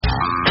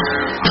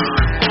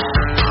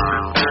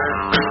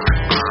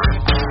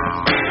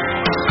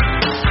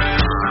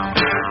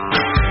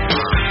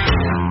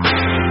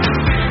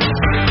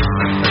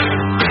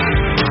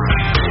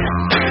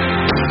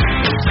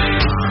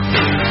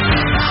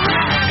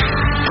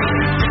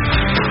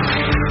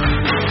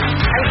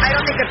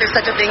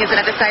such a thing as an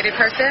undecided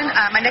person.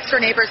 My next-door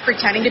neighbor is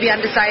pretending to be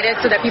undecided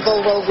so that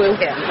people will woo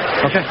him.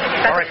 Okay.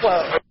 That's a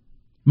quote.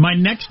 My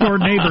next-door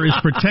neighbor is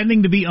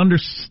pretending to be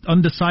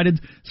undecided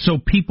so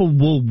people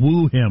will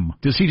woo him.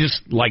 Does he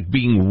just like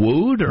being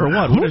wooed, or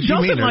what? Who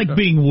doesn't like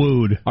being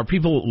wooed? Are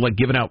people like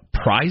giving out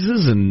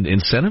prizes and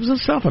incentives and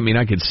stuff? I mean,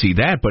 I could see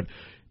that, but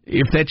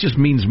if that just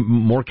means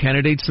more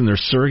candidates and their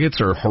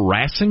surrogates are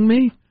harassing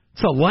me,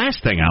 it's the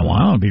last thing I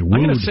want. I'll be wooed.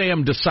 I'm going to say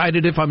I'm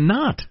decided if I'm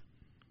not.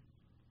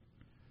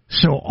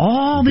 So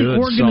all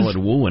the solid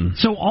wooing.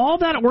 So all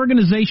that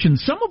organization,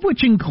 some of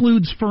which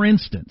includes, for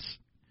instance,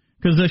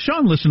 because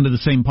Sean listened to the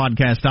same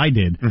podcast I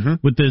did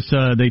with this.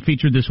 They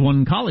featured this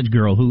one college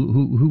girl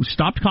who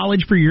stopped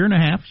college for a year and a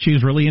half. She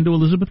was really into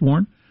Elizabeth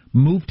Warren.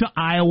 Moved to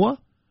Iowa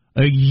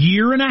a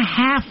year and a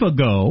half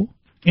ago,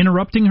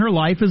 interrupting her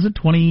life as a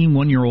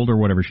 21-year-old or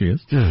whatever she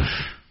is,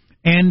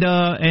 and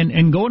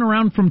going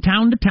around from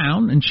town to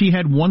town. And she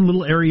had one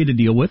little area to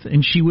deal with,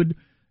 and she would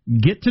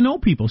get to know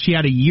people. She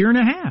had a year and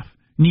a half,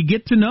 and you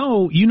get to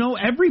know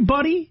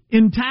everybody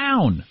in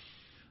town.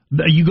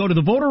 You go to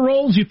the voter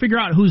rolls, you figure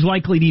out who's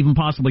likely to even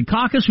possibly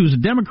caucus, who's a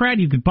Democrat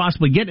you could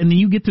possibly get, and then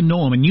you get to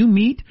know them. And you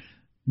meet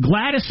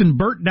Gladys and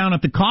Bert down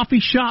at the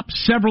coffee shop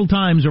several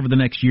times over the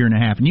next year and a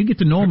half, and you get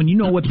to know them, and you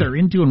know what they're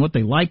into and what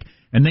they like,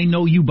 and they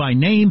know you by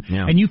name,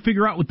 and you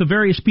figure out with the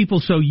various people,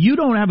 so you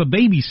don't have a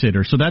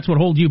babysitter, so that's what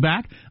holds you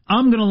back.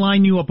 I'm going to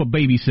line you up a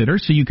babysitter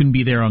so you can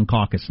be there on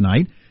caucus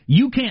night.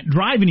 You can't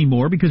drive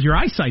anymore because your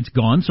eyesight's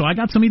gone, so I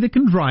got somebody that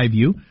can drive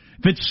you.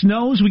 If it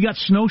snows, we got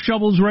snow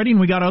shovels ready, and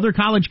we got other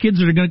college kids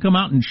that are going to come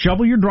out and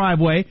shovel your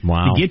driveway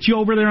to get you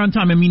over there on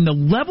time. I mean, the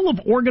level of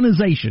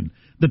organization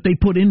that they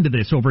put into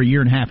this over a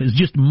year and a half is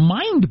just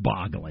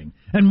mind-boggling.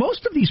 And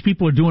most of these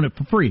people are doing it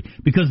for free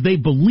because they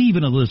believe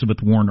in Elizabeth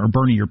Warren or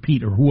Bernie or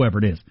Pete or whoever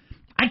it is.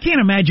 I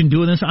can't imagine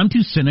doing this. I'm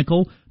too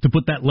cynical to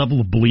put that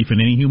level of belief in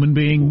any human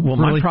being. Well,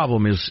 really. My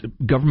problem is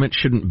government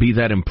shouldn't be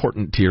that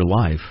important to your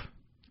life.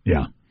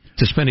 Yeah.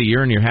 To spend a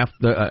year and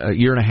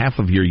a half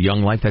of your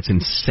young life, that's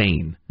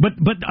insane. But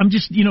I'm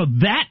just,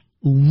 that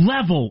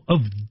level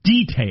of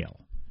detail.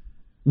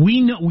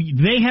 We know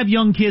they have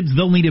young kids,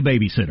 they'll need a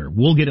babysitter.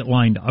 We'll get it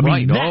lined up.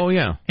 Right. Oh,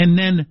 yeah. And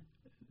then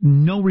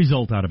no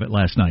result out of it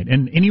last night.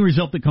 And any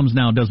result that comes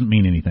now doesn't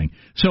mean anything.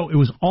 So it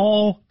was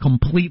all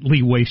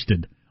completely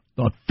wasted.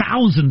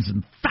 Thousands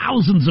and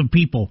thousands of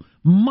people,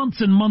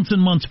 months and months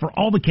and months for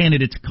all the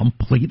candidates,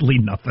 completely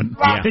nothing.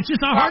 Yeah. It's just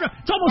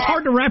it's almost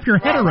hard to wrap your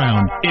head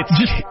around. It's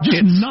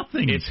just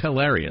nothing. It's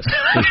hilarious,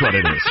 is what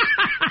it is.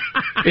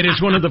 It is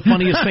one of the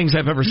funniest things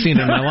I've ever seen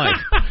in my life.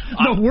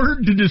 The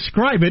word to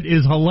describe it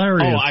is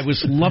hilarious. Oh, I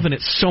was loving it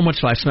so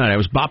much last night. I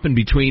was bopping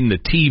between the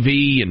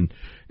TV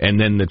and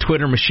then the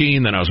Twitter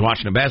machine, then I was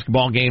watching a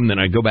basketball game, then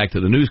I'd go back to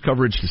the news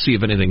coverage to see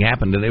if anything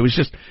happened, and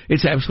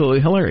it's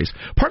absolutely hilarious.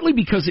 Partly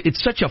because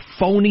it's such a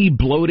phony,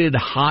 bloated,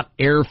 hot,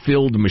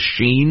 air-filled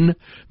machine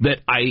that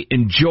I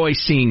enjoy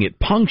seeing it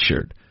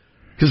punctured.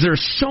 Because there are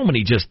so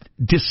many just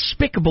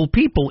despicable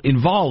people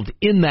involved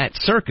in that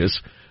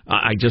circus.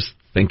 I just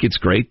think it's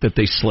great that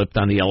they slipped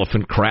on the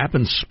elephant crap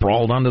and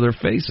sprawled onto their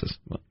faces.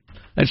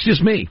 That's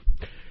just me.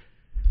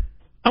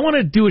 I want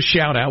to do a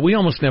shout-out. We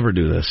almost never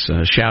do this.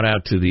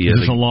 Shout-out to the... Is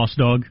this a lost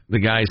dog? The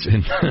guys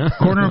in...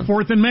 corner of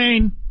 4th and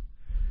Main.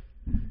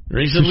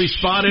 Recently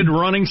spotted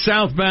running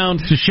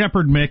southbound. It's a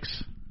Shepherd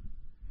mix.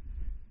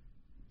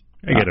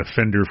 I got a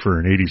fender for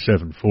an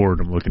 87 Ford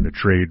I'm looking to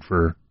trade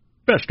for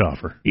best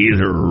offer.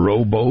 Either a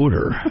rowboat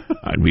or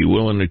I'd be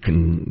willing to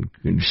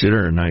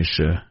consider a nice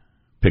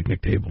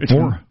picnic table. It's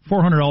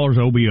 $400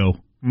 OBO.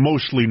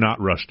 Mostly not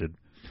rusted.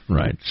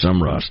 Right,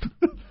 some rust.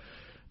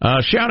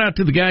 Shout out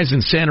to the guys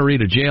in Santa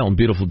Rita Jail in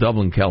beautiful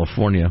Dublin,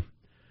 California,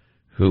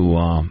 who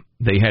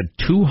they had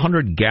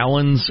 200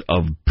 gallons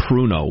of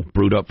Pruno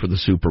brewed up for the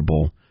Super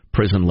Bowl,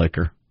 prison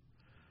liquor,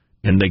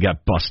 and they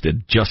got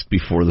busted just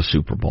before the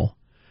Super Bowl.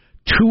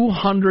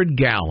 200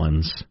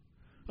 gallons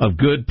of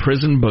good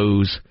prison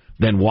booze,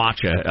 then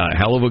watch a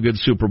hell of a good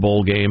Super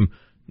Bowl game,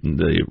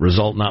 the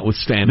result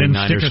notwithstanding,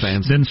 Niners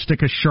fans. Then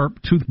stick a sharp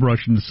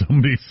toothbrush into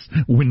somebody's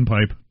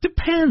windpipe.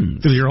 Depends.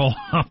 Because you're all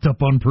hopped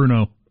up on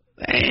Pruno.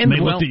 And they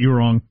looked at you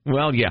wrong.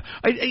 Well, yeah.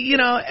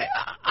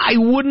 I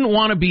wouldn't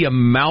want to be a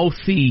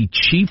mouthy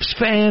Chiefs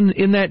fan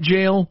in that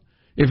jail.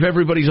 If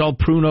everybody's all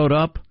prunoed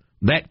up,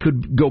 that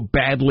could go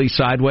badly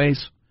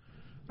sideways.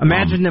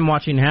 Imagine them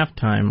watching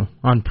halftime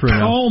on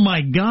Pruno. Oh,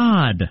 my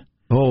God.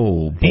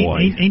 Oh, boy.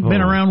 Ain't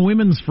been around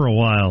women's for a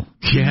while.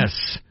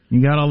 Yes.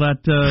 You got all that,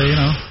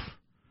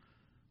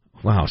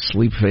 Wow,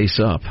 sleep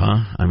face up,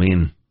 huh? I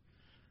mean...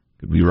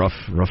 Could be rough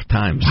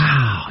times.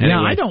 Wow. Anyway.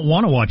 Yeah, I don't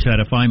want to watch that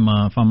if I'm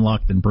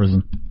locked in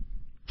prison.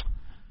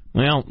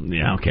 Well,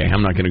 yeah, okay.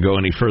 I'm not going to go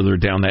any further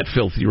down that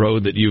filthy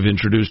road that you've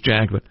introduced,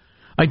 Jack, but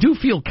I do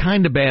feel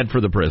kind of bad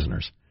for the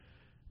prisoners.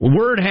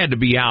 Word had to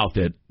be out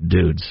that,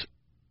 dudes,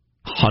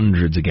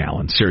 hundreds of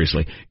gallons.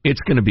 Seriously,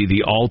 it's going to be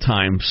the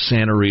all-time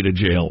Santa Rita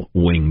Jail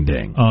wing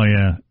ding. Oh,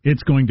 yeah.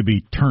 It's going to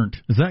be Turnt.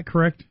 Is that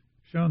correct,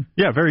 Sean?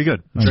 Yeah, very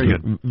good. Very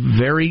good.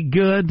 Very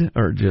good,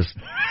 or just...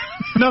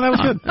 No, that was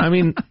good. I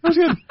mean, that was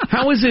good.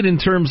 How is it in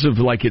terms of,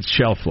 like, its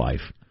shelf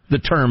life? the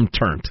term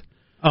turnt?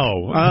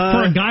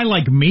 For a guy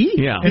like me?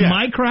 Yeah. In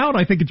my crowd,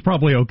 I think it's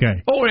probably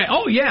okay.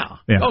 Oh, yeah.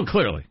 Oh,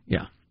 clearly,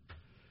 yeah.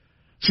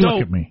 So,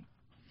 look at me.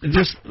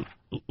 Just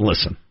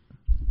listen.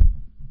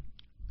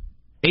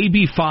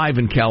 AB 5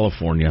 in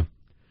California,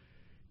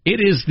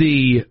 it is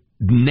the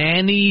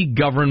nanny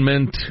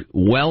government,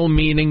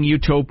 well-meaning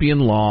utopian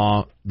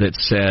law that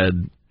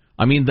said,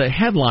 I mean, the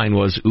headline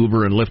was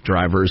Uber and Lyft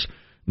drivers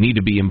need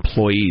to be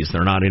employees.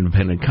 They're not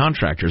independent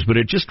contractors. But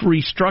it just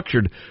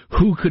restructured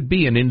who could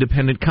be an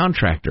independent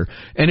contractor.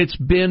 And it's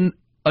been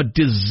a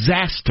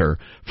disaster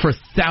for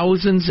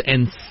thousands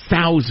and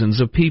thousands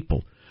of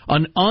people.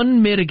 An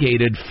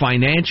unmitigated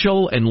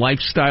financial and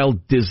lifestyle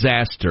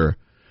disaster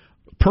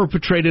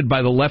perpetrated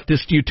by the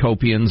leftist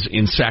utopians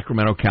in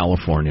Sacramento,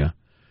 California.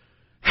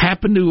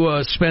 Happened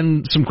to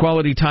spend some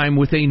quality time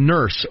with a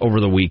nurse over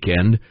the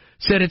weekend.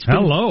 Said it's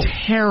been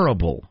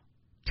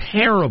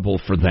terrible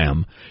for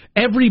them.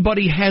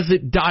 Everybody has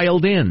it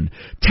dialed in.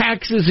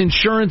 Taxes,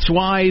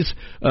 insurance-wise,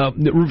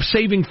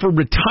 saving for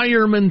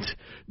retirement,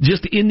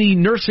 just in the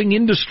nursing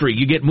industry.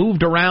 You get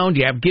moved around,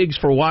 you have gigs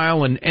for a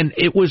while, and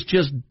it was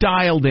just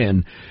dialed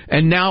in.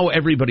 And now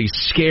everybody's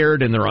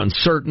scared, and they're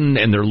uncertain,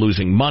 and they're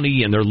losing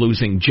money, and they're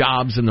losing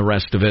jobs, and the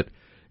rest of it.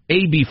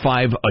 AB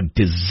 5, a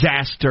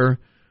disaster.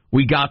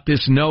 We got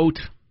this note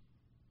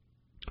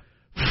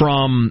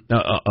from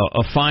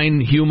a fine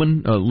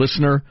human, a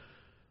listener.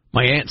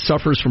 My aunt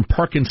suffers from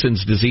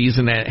Parkinson's disease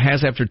and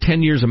has after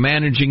 10 years of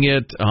managing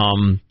it,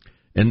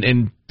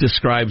 and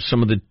describes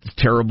some of the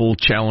terrible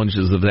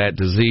challenges of that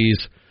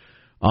disease.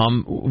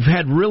 We've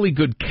had really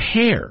good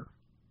care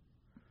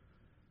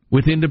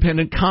with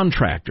independent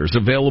contractors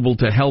available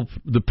to help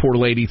the poor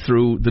lady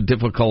through the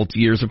difficult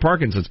years of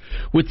Parkinson's.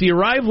 With the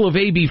arrival of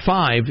AB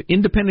 5,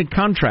 independent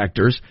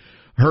contractors,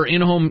 her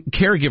in-home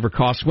caregiver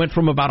costs went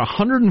from about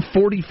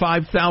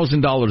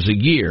 $145,000 a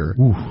year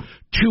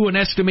to an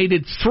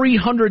estimated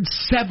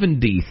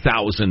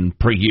 $370,000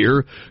 per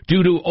year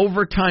due to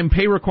overtime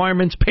pay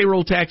requirements,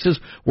 payroll taxes,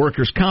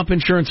 workers' comp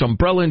insurance,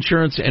 umbrella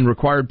insurance, and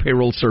required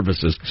payroll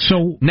services.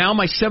 So now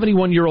my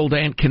 71-year-old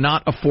aunt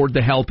cannot afford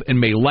the help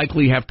and may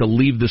likely have to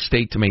leave the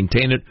state to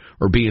maintain it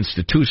or be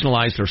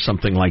institutionalized or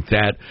something like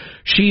that.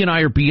 She and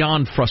I are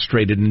beyond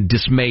frustrated and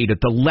dismayed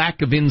at the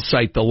lack of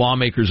insight the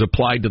lawmakers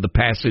applied to the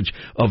passage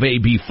of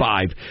AB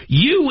 5.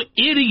 You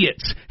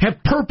idiots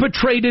have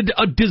perpetrated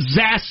a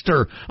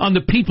disaster on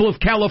the people of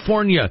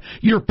California.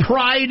 Your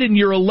pride and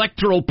your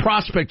electoral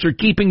prospects are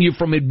keeping you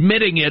from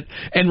admitting it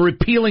and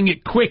repealing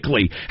it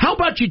quickly. How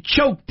about you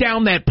choke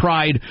down that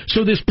pride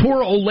so this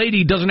poor old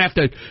lady doesn't have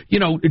to,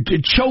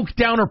 choke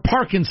down her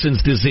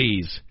Parkinson's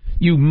disease?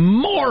 You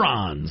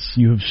morons!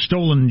 You have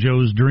stolen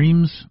Joe's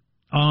dreams.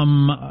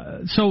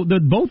 So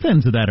both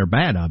ends of that are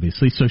bad,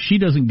 obviously. So she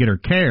doesn't get her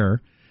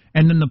care.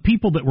 And then the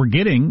people that were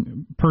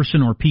getting,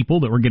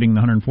 people that were getting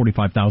the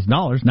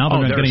 $145,000, now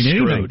they're not getting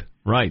anything.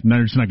 Right.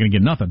 They're just not going to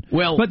get nothing.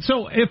 Well, but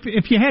so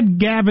if you had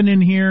Gavin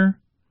in here,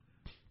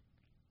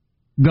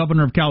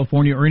 governor of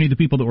California, or any of the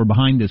people that were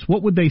behind this,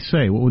 what would they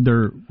say? What would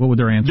their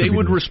answer be? They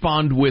would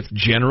respond with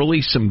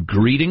generally some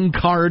greeting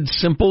card,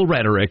 simple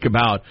rhetoric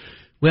about,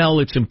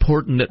 well, it's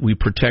important that we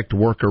protect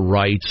worker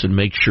rights and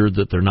make sure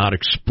that they're not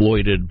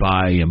exploited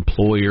by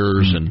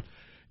employers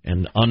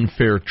and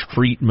unfair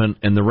treatment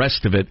and the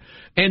rest of it.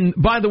 And,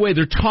 by the way,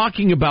 they're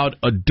talking about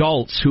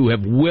adults who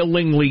have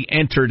willingly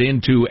entered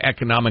into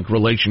economic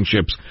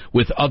relationships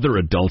with other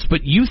adults.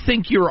 But you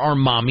think you're our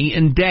mommy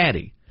and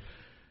daddy.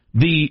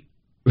 The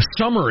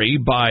summary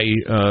by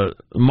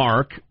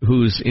Mark,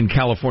 who's in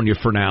California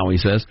for now, he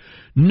says,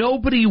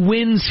 nobody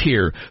wins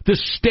here. The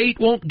state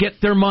won't get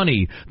their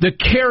money. The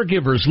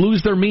caregivers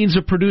lose their means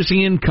of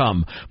producing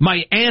income.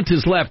 My aunt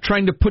is left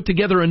trying to put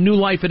together a new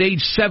life at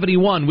age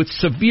 71 with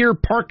severe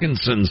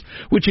Parkinson's,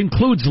 which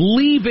includes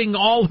leaving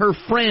all her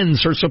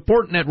friends, her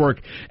support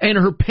network, and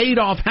her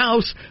paid-off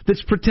house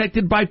that's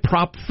protected by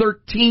Prop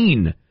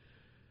 13.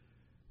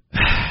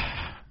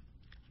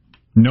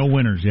 No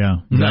winners, yeah,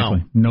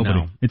 exactly. No,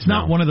 nobody. It's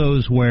not one of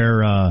those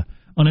where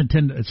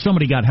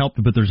somebody got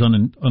helped, but there's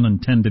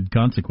unintended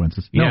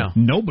consequences. No, yeah.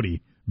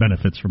 Nobody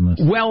benefits from this.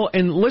 Well,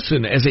 and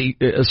listen, as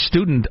a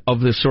student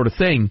of this sort of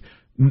thing,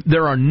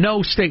 there are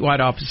no statewide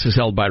offices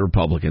held by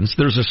Republicans.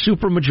 There's a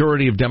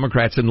supermajority of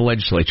Democrats in the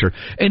legislature,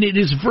 and it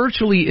is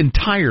virtually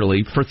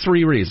entirely for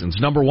three reasons.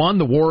 Number one,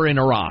 the war in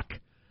Iraq.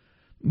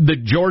 The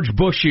George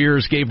Bush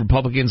years gave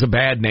Republicans a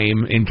bad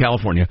name in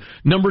California.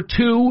 Number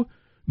two,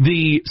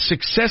 the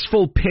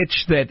successful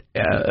pitch that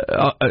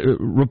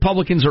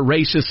Republicans are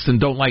racists and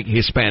don't like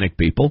Hispanic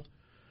people.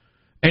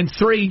 And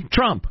three,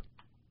 Trump.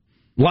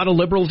 A lot of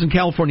liberals in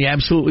California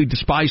absolutely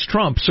despise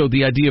Trump, so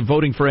the idea of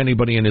voting for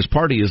anybody in his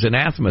party is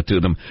anathema to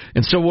them.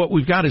 And so what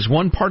we've got is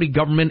one-party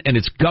government, and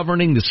it's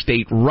governing the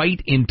state right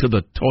into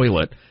the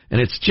toilet, and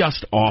it's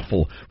just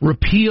awful.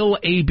 Repeal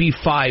AB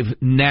 5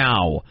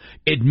 now.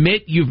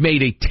 Admit you've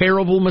made a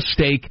terrible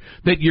mistake,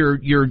 that your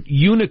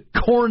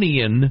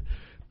unicornian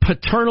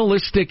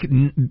paternalistic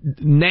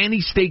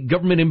nanny state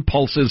government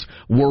impulses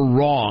were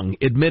wrong.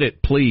 Admit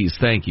it, please.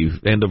 Thank you.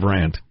 End of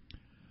rant.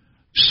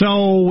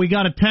 So we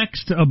got a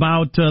text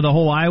about the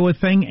whole Iowa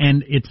thing,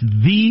 and it's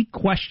the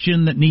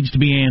question that needs to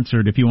be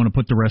answered if you want to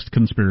put the rest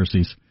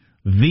conspiracies.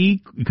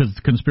 Because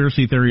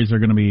conspiracy theories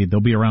they'll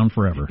be around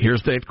forever.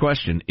 Here's that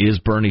question: is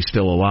Bernie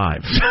still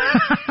alive?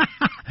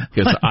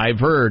 Because I've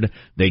heard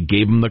they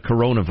gave him the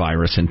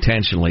coronavirus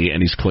intentionally,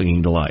 and he's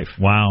clinging to life.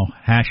 Wow.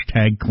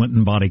 Hashtag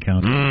Clinton body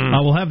count.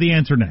 We'll have the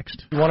answer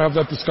next. You want to have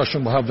that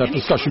discussion? We'll have that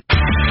discussion.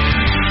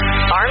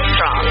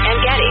 Armstrong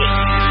and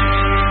Getty.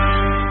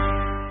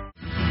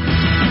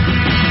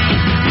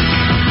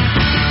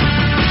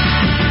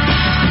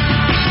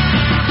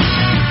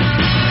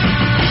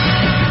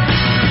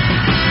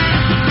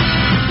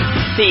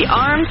 The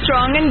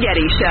Armstrong and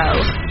Getty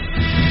Show.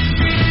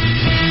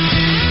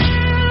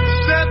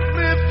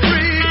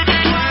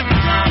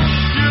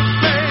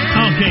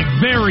 Okay,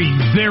 very,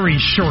 very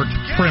short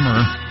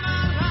primer.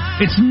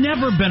 It's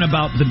never been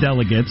about the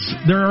delegates.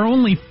 There are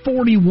only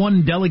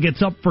 41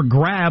 delegates up for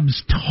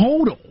grabs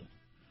total.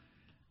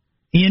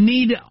 You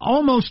need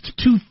almost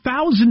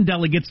 2,000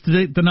 delegates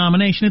to the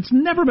nomination. It's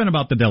never been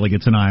about the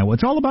delegates in Iowa.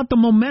 It's all about the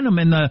momentum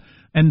and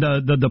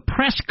the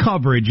press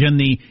coverage and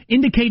the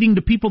indicating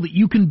to people that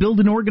you can build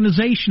an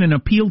organization and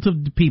appeal to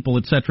the people,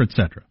 et cetera, et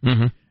cetera.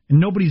 Mm-hmm. And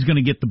nobody's going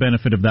to get the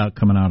benefit of that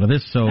coming out of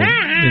this, so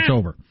it's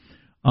over.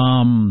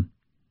 And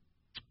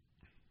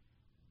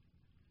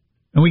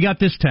we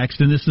got this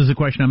text, and this is a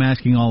question I'm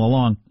asking all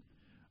along.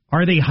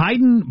 Are they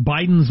hiding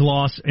Biden's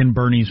loss and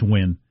Bernie's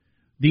win?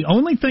 The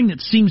only thing that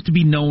seems to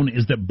be known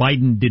is that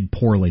Biden did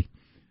poorly.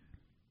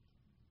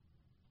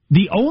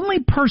 The only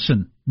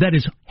person that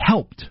is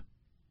helped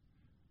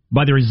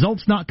by the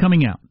results not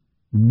coming out,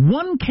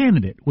 one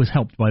candidate was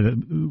helped by the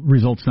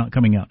results not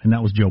coming out, and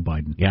that was Joe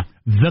Biden. Yeah.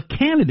 The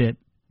candidate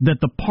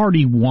that the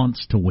party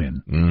wants to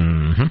win.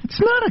 Mm-hmm.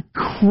 It's not a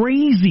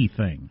crazy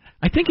thing.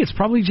 I think it's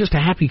probably just a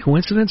happy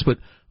coincidence, but,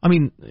 I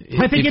mean,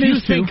 I think if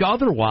you think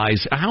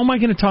otherwise, how am I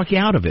going to talk you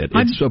out of it?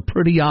 It's a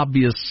pretty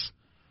obvious...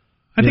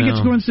 I think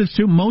it's coincidence,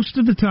 too. Most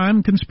of the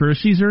time,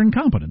 conspiracies are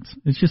incompetence.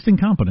 It's just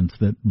incompetence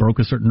that broke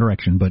a certain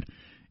direction. But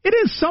it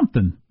is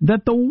something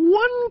that the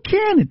one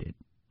candidate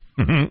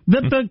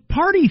that the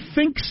party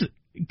thinks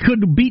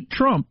could beat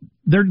Trump,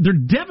 they're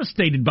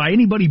devastated by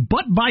anybody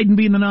but Biden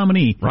being the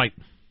nominee. Right.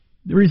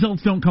 The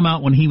results don't come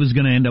out when he was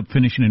going to end up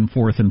finishing in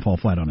fourth and fall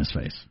flat on his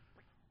face.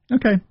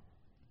 Okay.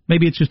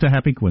 Maybe it's just a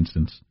happy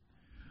coincidence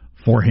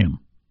for him.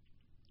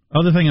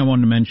 Other thing I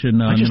wanted to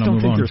mention... I just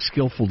don't think they're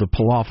skillful to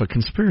pull off a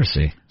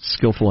conspiracy.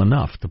 Skillful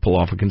enough to pull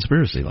off a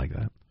conspiracy like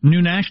that.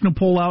 New national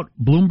poll out.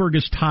 Bloomberg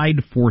is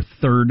tied for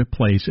third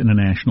place in a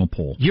national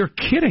poll. You're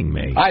kidding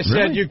me. I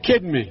said you're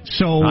kidding me.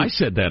 So I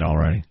said that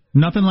already.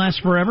 Nothing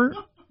lasts forever.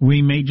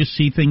 We may just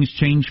see things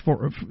change.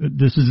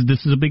 This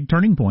is a big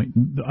turning point.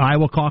 The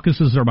Iowa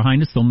caucuses are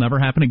behind us. They'll never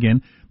happen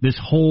again. This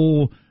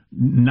whole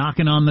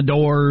knocking on the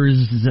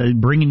doors,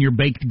 bringing your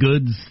baked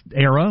goods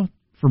era,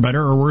 for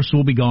better or worse,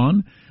 will be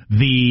gone.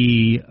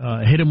 The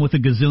hit him with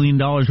 $1 gazillion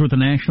worth of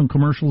national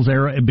commercials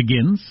era, it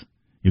begins.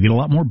 You get a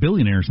lot more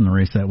billionaires in the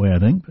race that way, I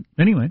think. But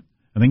anyway,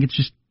 I think it's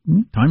just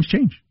times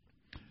change.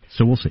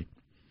 So we'll see.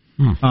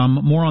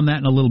 More on that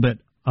in a little bit.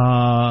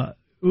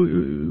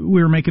 We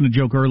were making a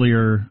joke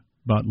earlier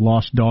about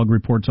lost dog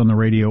reports on the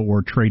radio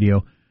or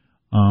Tradio.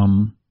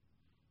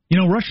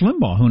 Rush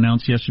Limbaugh, who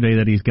announced yesterday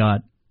that he's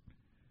got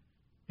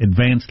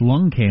advanced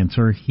lung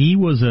cancer, he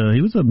was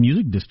a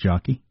music disc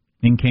jockey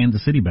in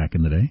Kansas City back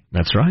in the day.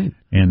 That's right.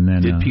 And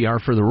then did PR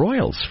for the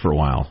Royals for a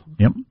while.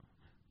 Yep.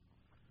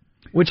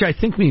 Which I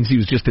think means he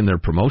was just in their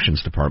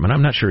promotions department.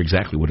 I'm not sure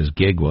exactly what his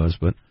gig was,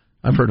 but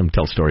I've heard him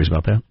tell stories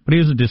about that. But he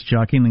was a disc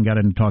jockey and then got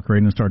into talk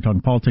radio and started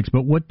talking politics.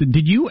 But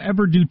did you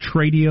ever do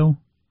Tradio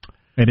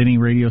at any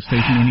radio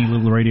station, any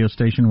little radio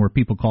station where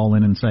people call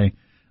in and say,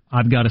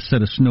 I've got a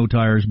set of snow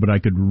tires, but I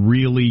could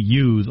really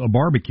use a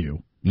barbecue?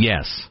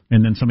 Yes.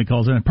 And then somebody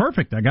calls in,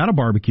 perfect, I got a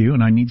barbecue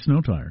and I need snow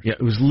tires. Yeah,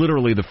 it was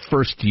literally the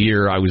first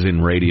year I was in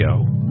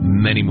radio,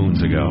 many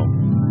moons ago.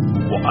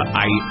 Well,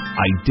 I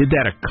did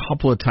that a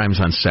couple of times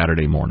on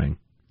Saturday morning.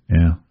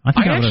 Yeah. I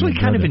actually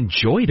kind of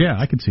enjoyed it. Yeah,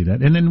 I could see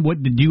that. And then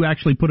what, did you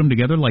actually put them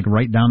together, like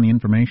write down the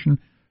information?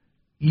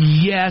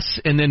 Yes,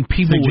 and then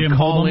people would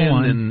call in,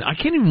 and I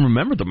can't even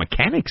remember the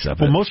mechanics of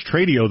it. Well, most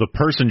Tradio, the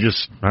person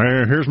just,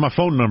 here's my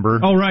phone number.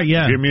 Oh, right,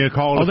 yeah. Give me a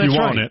call if you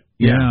want it.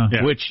 Yeah.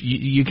 Which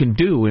you can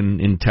do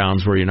in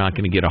towns where you're not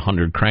going to get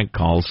 100 crank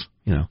calls,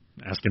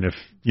 Asking if,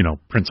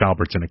 Prince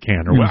Albert's in a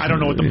can. Or I don't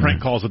know what the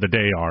prank calls of the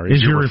day are.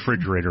 Is your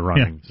refrigerator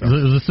running? Yeah, so.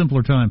 It was a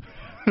simpler time.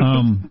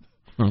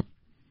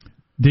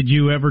 Did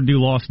you ever do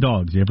lost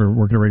dogs? You ever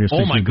work at a radio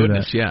station? Oh, my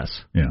goodness,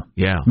 yes.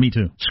 Yeah. Me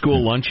too.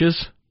 School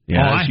lunches?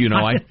 Yeah,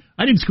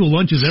 I did school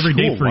lunches every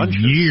day for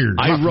years.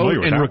 I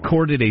wrote and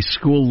recorded a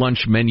school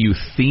lunch menu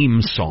theme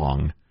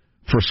song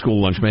for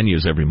school lunch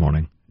menus every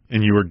morning.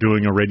 And you were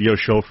doing a radio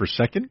show for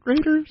second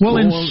graders? Well,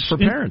 for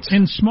parents.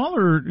 In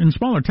smaller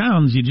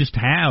towns, you just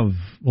have,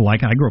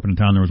 like I grew up in a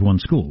town, there was one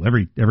school.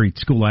 Every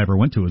school I ever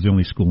went to was the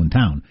only school in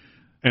town.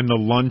 And the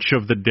lunch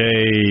of the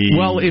day...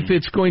 Well, if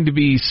it's going to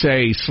be,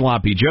 say,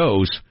 Sloppy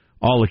Joe's,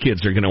 all the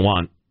kids are going to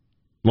want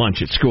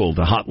lunch at school,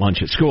 the hot lunch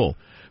at school.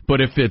 But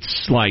if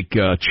it's like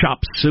chop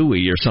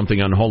suey or something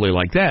unholy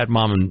like that,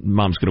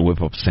 mom's going to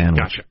whip up a sandwich.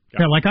 Gotcha.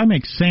 Yeah, like I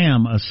make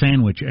Sam a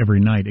sandwich every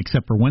night,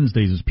 except for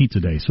Wednesdays is pizza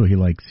day, so he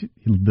likes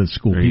the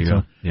school There you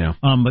pizza. go. Yeah.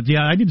 But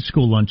yeah, I did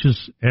school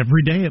lunches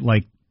every day at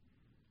like,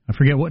 I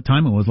forget what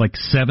time it was, like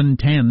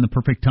 7:10, the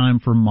perfect time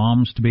for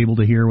moms to be able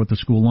to hear what the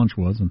school lunch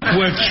was.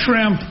 With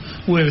shrimp,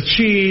 with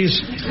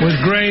cheese,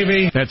 with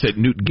gravy. That's at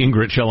Newt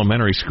Gingrich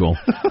Elementary School.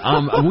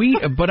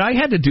 But I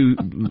had to do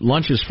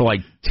lunches for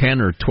like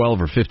 10 or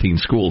 12 or 15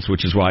 schools,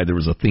 which is why there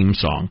was a theme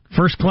song.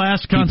 First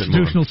class,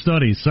 constitutional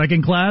studies.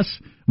 Second class,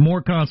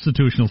 more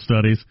constitutional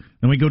studies.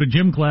 Then we go to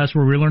gym class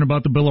where we learn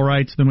about the Bill of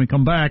Rights. Then we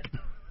come back.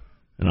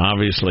 And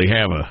obviously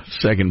have a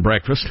second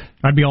breakfast.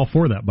 I'd be all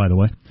for that, by the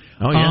way.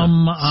 Oh,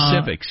 yeah.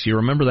 Civics. You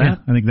remember that? Yeah,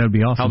 I think that would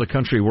be awesome. How the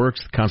country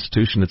works, the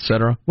Constitution,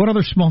 etc. What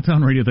other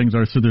small-town radio things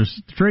are? So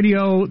there's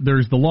radio,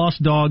 there's the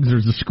Lost Dogs,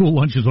 there's the school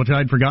lunches, which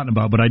I'd forgotten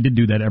about, but I did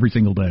do that every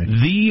single day.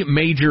 The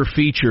major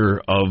feature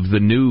of the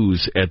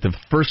news at the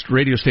first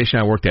radio station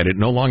I worked at, it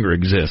no longer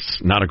exists,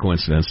 not a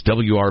coincidence,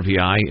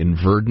 WRVI in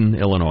Verdun,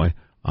 Illinois,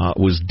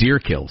 was deer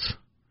kills,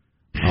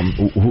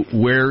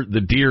 where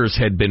the deers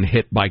had been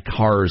hit by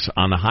cars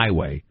on the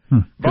highway.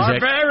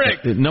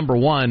 Barbaric! Number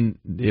one,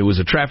 it was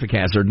a traffic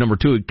hazard. Number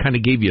two, it kind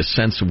of gave you a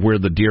sense of where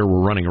the deer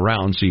were running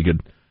around, so you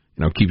could,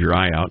 keep your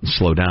eye out and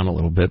slow down a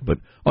little bit. But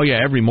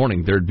every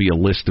morning there'd be a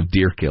list of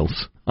deer kills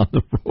on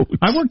the roads.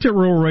 I worked at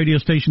rural radio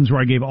stations where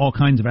I gave all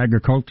kinds of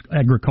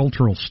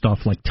agricultural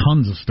stuff, like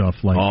tons of stuff,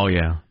 like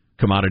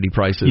commodity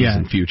prices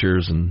and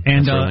futures and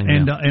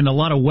a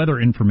lot of weather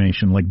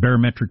information, like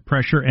barometric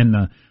pressure and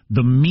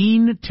the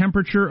mean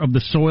temperature of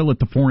the soil at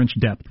the 4-inch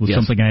depth was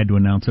something I had to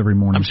announce every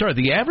morning. I'm sorry,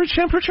 the average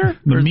temperature?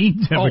 The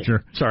mean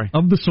temperature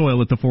of the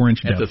soil at the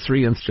 4-inch depth. At the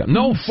 3-inch depth.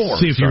 No, 4.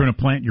 See if you're going to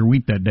plant your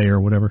wheat that day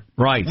or whatever.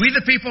 Right. We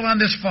the people on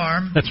this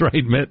farm. That's right,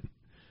 Mitt.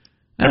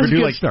 Ever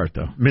do start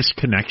though?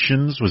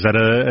 Misconnections? Was that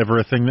ever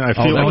a thing? I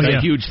feel that was a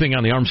huge thing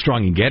on the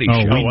Armstrong and Getty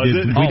show. Was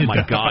it? Oh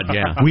my God,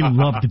 yeah. We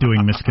loved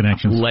doing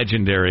misconnections.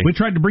 Legendary. We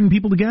tried to bring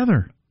people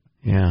together.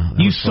 Yeah.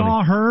 You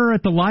saw her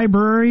at the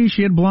library.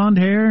 She had blonde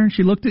hair.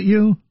 She looked at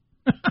you.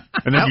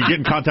 And then you get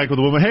in contact with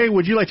a woman. Hey,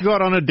 would you like to go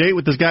out on a date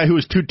with this guy who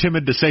was too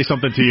timid to say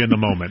something to you in the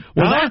moment?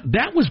 Well,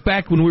 that was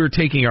back when we were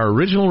taking our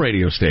original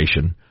radio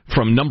station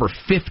from number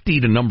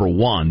 50 to number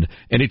 1,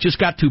 and it just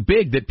got too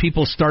big that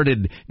people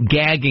started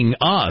gagging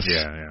us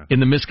in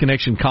the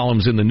misconnection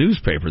columns in the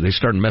newspaper. They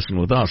started messing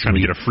with us. Trying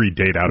to get a free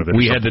date out of it.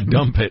 We had to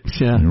dump it.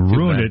 Yeah,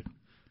 ruined it.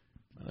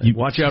 You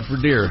watch out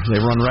for deer. They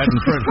run right in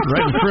front of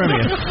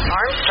you.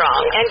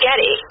 Armstrong and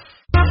Getty.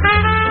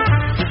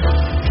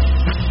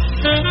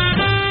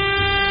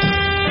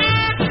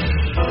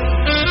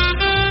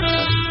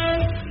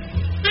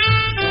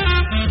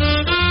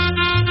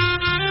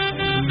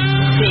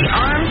 The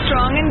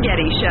Armstrong and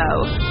Getty Show.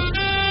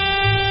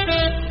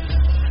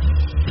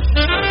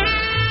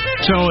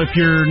 So if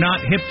you're not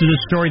hip to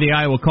this story, the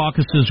Iowa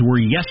caucuses were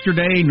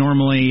yesterday.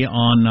 Normally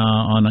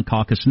on a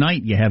caucus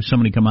night, you have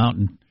somebody come out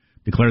and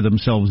declare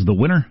themselves the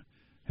winner,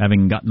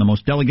 having gotten the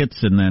most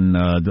delegates, and then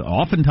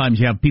oftentimes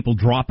you have people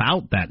drop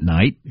out that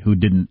night who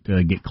didn't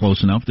get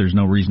close enough. There's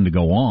no reason to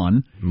go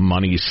on.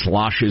 Money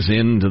sloshes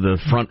into the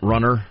front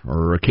runner,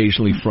 or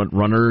occasionally front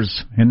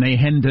runners. And they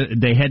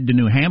head to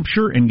New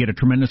Hampshire and get a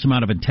tremendous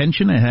amount of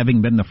attention. And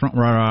having been the front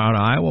runner out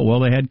of Iowa, well,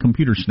 they had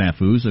computer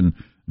snafus, and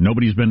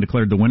nobody's been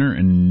declared the winner,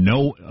 and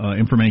no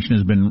information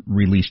has been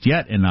released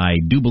yet. And I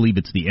do believe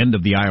it's the end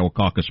of the Iowa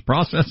caucus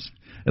process,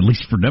 at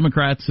least for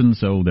Democrats, and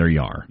so there you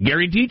are.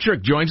 Gary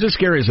Dietrich joins us.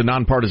 Gary is a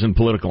nonpartisan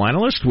political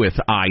analyst with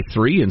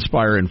I3,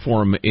 Inspire,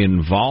 Inform,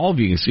 Involve.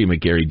 You can see him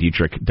at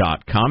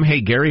GaryDietrich.com.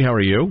 Hey, Gary, how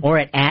are you? Or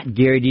at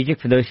Gary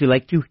Dietrich for those who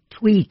like to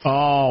tweet.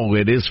 Oh,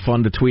 it is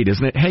fun to tweet,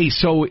 isn't it? Hey,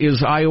 so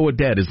is Iowa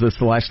dead? Is this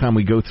the last time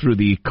we go through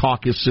the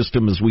caucus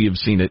system as we have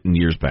seen it in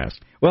years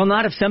past? Well,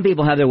 not if some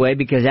people have their way,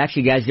 because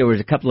actually, guys, there was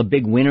a couple of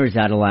big winners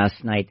out of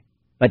last night,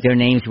 but their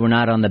names were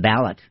not on the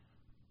ballot.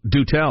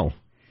 Do tell.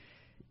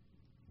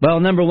 Well,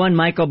 number one,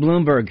 Michael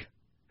Bloomberg,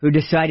 who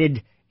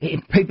decided,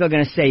 people are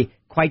going to say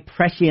quite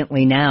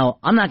presciently now,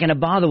 I'm not going to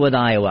bother with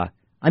Iowa.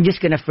 I'm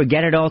just going to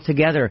forget it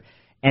altogether.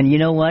 And you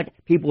know what?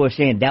 People are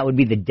saying that would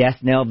be the death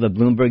knell of the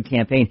Bloomberg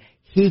campaign.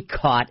 He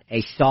caught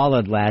a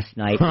solid last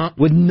night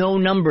with no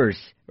numbers,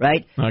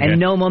 right? Okay. And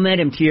no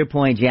momentum, to your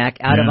point, Jack,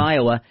 out of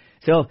Iowa.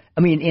 So,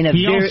 I mean,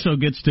 he also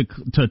gets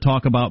to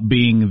talk about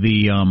being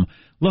the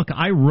look,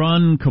 I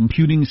run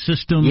computing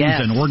systems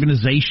and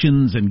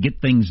organizations and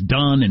get things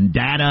done and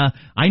data.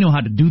 I know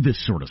how to do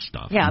this sort of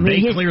stuff. Yeah, I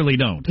mean, they clearly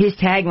don't. His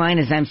tagline,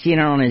 as I'm seeing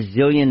it on a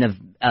zillion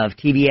of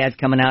TV ads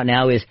coming out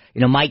now, is,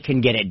 Mike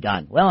can get it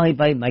done. Well,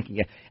 Mike can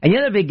get it. And the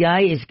other big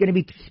guy is going to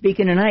be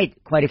speaking tonight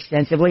quite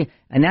extensively,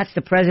 and that's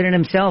the president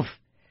himself,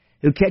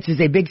 who catches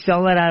a big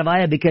sellout out of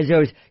Iowa because there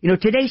was,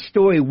 today's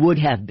story would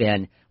have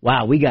been,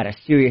 wow, we got a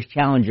serious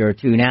challenger or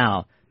two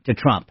now to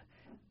Trump.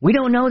 We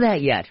don't know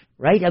that yet,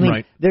 right? I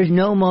mean, there's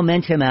no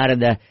momentum out of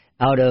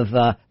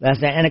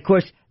last night. And, of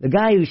course, the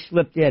guy who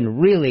slipped in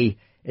really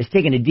is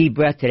taking a deep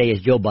breath today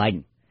is Joe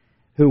Biden,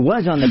 who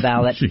was on the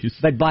ballot,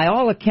 but by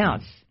all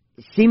accounts,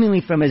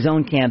 seemingly from his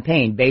own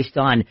campaign, based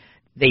on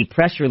the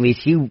press release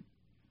he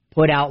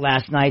put out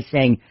last night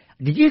saying,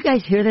 did you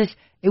guys hear this?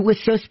 It was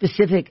so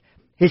specific.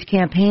 His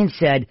campaign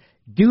said,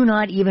 do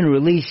not even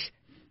release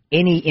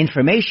any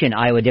information,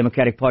 Iowa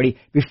Democratic Party,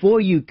 before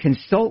you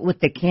consult with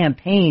the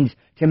campaigns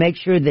to make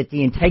sure that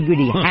the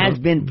integrity has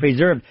been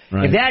preserved.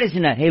 Right. If that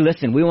isn't a, hey,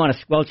 listen, we want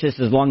to squelch this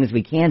as long as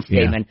we can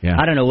statement,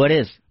 I don't know what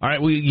is. All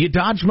right, well, you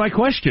dodged my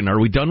question. Are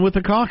we done with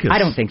the caucus? I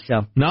don't think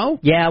so. No?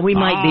 Yeah, we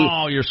might be.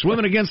 Oh, you're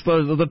swimming against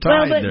the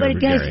tide but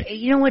guys,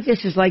 you know what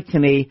this is like to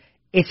me?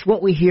 It's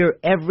what we hear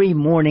every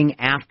morning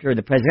after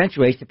the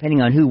presidential race,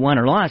 depending on who won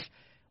or lost.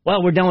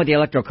 Well, we're done with the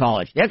Electoral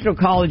College. The Electoral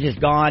College is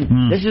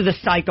gone. This is a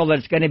cycle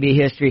that's going to be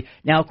history.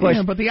 Now, of course,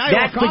 but the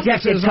Iowa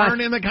caucuses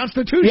aren't in the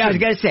Constitution. Yeah, I was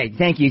going to say,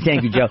 thank you,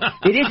 Joe.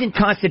 It isn't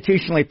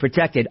constitutionally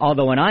protected,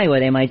 although in Iowa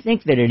they might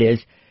think that it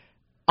is.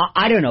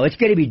 I don't know. It's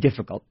going to be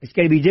difficult. It's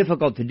going to be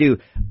difficult to do.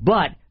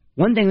 But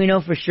one thing we know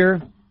for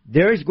sure,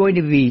 there's going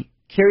to be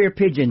carrier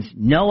pigeons,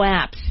 no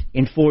apps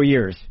in 4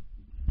 years.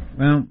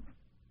 Well,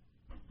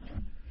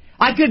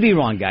 I could be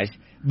wrong, guys.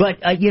 But,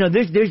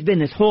 there's been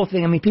this whole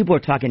thing. I mean, people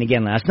were talking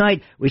again last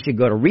night. We should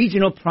go to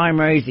regional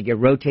primaries that get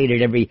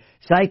rotated every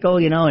cycle,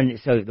 and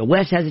so the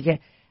West has a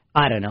chance.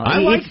 I don't know. I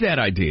like that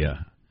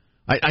idea.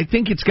 I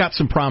think it's got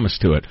some promise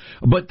to it.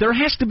 But there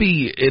has to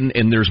be,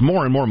 and there's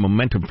more and more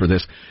momentum for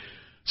this,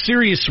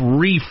 serious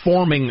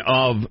reforming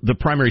of the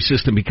primary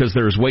system because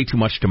there is way too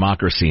much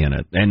democracy in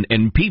it.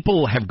 And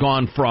people have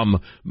gone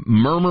from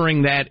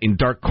murmuring that in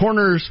dark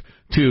corners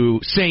to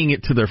saying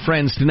it to their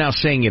friends to now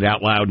saying it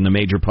out loud in the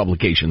major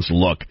publications.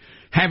 Look,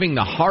 having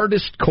the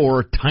hardest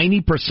core,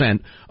 tiny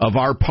percent of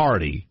our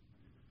party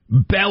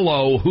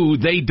bellow who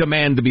they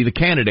demand to be the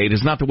candidate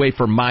is not the way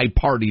for my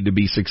party to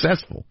be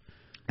successful.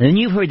 And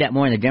you've heard that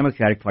more in the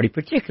Democratic Party,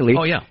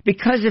 particularly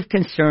because of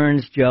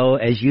concerns, Joe,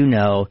 as you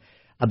know,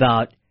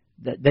 about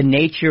the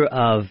nature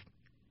of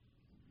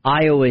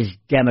Iowa's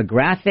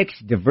demographics,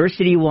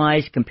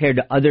 diversity-wise, compared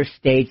to other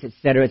states, et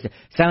cetera.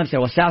 Some say,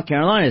 well, South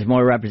Carolina is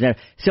more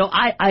representative. So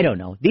I don't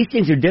know. These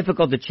things are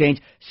difficult to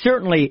change.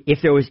 Certainly, if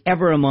there was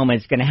ever a moment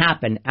it's going to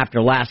happen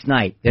after last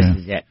night, this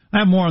is it. I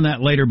have more on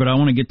that later, but I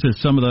want to get to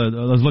some of I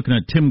was looking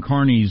at Tim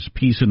Carney's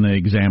piece in the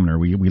Examiner.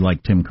 We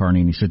like Tim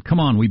Carney, and he said, come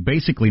on, we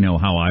basically know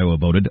how Iowa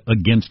voted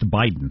against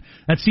Biden.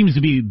 That seems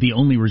to be the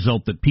only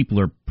result that people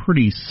are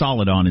pretty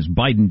solid on is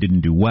Biden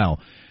didn't do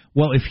well.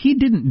 Well, if he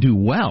didn't do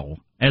well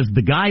as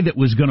the guy that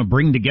was going to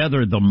bring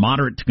together the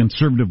moderate to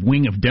conservative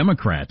wing of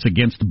Democrats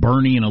against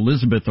Bernie and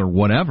Elizabeth or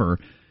whatever,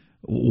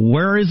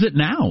 where is it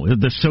now? Is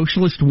the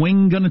socialist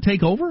wing going to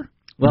take over?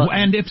 Well,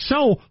 and if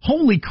so,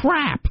 holy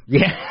crap.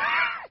 Yeah.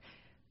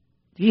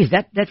 Geez,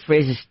 that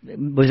phrase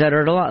was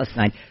uttered a lot last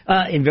night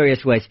in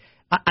various ways.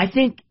 I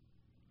think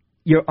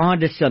you're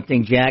onto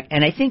something, Jack,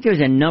 and I think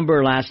there's a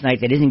number last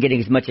night that isn't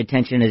getting as much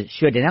attention as it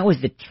should, and that was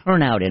the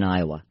turnout in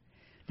Iowa.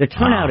 The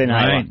turnout in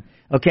Iowa.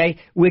 Okay,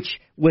 which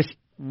was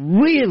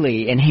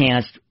really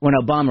enhanced when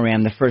Obama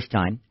ran the first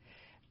time.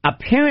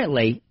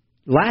 Apparently,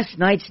 last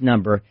night's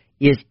number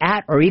is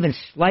at or even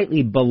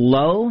slightly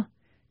below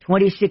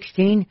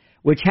 2016,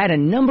 which had a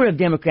number of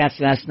Democrats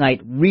last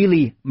night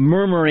really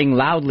murmuring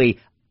loudly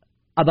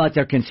about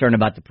their concern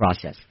about the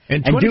process.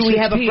 And do we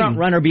have a front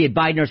runner, be it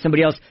Biden or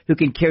somebody else, who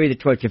can carry the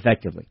torch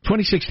effectively?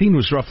 2016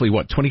 was roughly,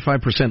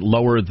 25%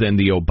 lower than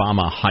the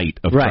Obama height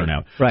of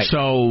turnout. Right.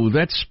 So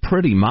that's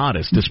pretty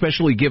modest,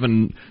 especially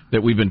given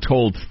that we've been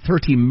told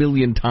 30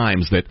 million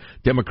times that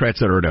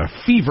Democrats are at a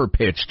fever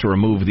pitch to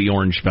remove the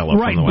orange fellow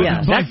from the White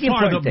House.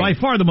 By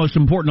far the most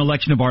important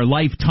election of our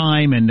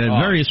lifetime, and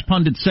various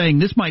pundits saying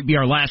this might be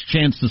our last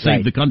chance to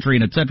save the country,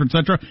 and et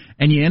cetera,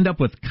 and you end up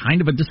with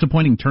kind of a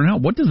disappointing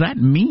turnout. What does that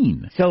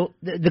mean? So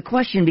the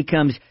question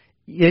becomes,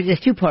 there's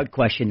a two-part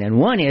question, and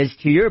one is,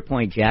 to your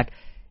point, Jack,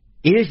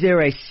 is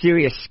there a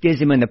serious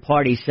schism in the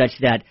party such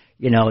that,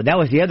 that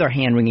was the other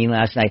hand-wringing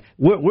last night,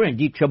 we're in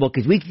deep trouble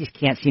because we just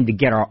can't seem to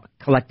get our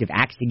collective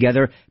acts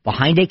together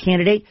behind a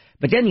candidate?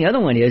 But then the other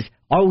one is,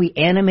 are we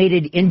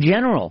animated in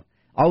general?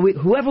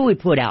 Whoever we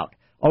put out,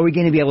 are we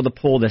going to be able to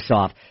pull this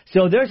off?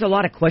 So there's a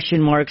lot of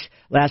question marks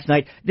last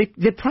night.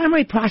 The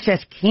primary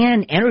process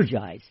can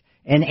energize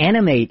and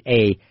animate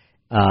a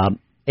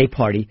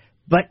party,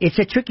 but it's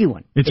a tricky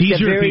one. It's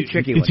a very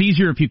tricky one. It's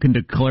easier if you can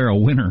declare a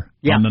winner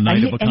on the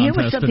night of a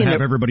contest and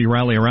have everybody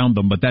rally around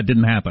them, but that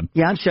didn't happen.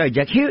 Yeah, I'm sorry,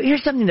 Jack.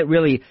 Here's something that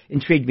really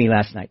intrigued me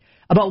last night.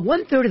 About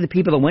one-third of the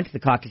people that went to the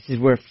caucuses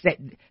were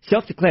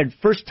self-declared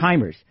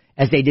first-timers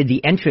as they did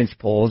the entrance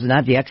polls,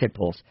 not the exit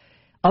polls.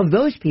 Of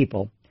those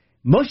people,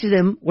 most of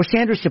them were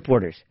Sanders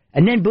supporters,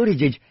 and then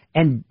Buttigieg,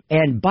 and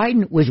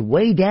Biden was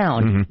way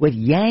down with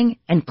Yang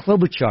and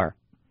Klobuchar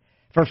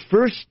for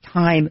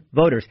first-time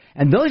voters.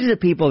 And those are the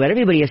people that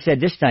everybody has said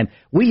this time,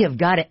 we have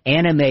got to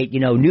animate,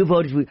 new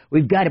voters.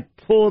 We've got to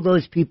pull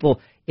those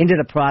people into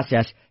the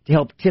process to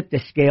help tip the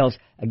scales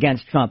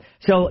against Trump.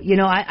 So,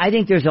 I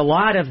think there's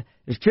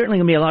certainly going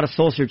to be a lot of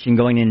soul-searching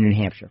going in New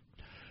Hampshire.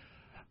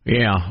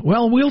 Yeah,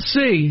 well, we'll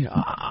see.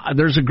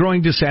 There's a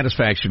growing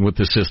dissatisfaction with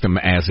the system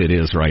as it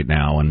is right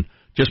now, and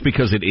just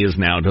because it is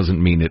now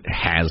doesn't mean it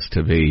has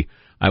to be.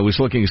 I was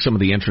looking at some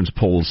of the entrance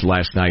polls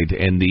last night,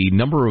 and the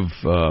number of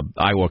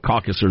Iowa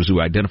caucusers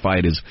who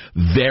identified as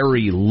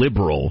very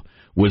liberal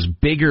was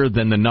bigger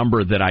than the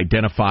number that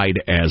identified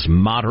as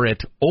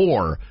moderate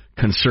or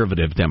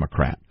conservative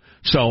Democrat.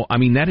 So, I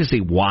mean, that is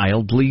a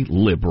wildly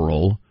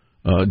liberal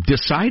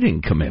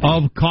deciding committee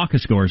of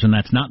caucus goers, and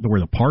that's not where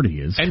the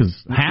party is, because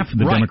half of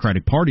the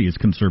Democratic Party is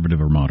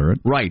conservative or moderate.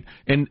 Right.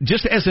 And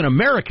just as an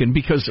American,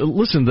 because,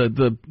 listen,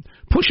 the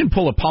push and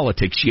pull of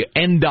politics, you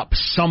end up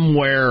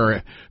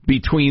somewhere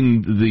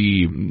between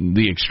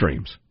the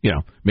extremes. You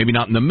know, maybe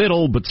not in the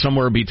middle, but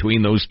somewhere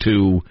between those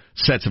two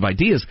sets of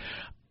ideas.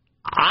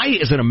 I,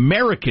 as an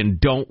American,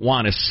 don't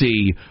want to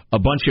see a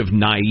bunch of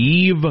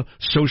naive,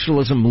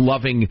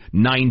 socialism-loving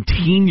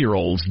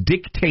 19-year-olds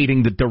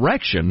dictating the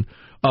direction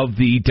of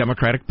the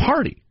Democratic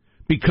Party,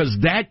 because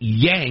that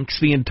yanks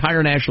the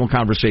entire national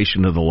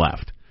conversation to the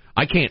left.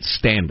 I can't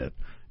stand it,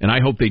 and I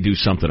hope they do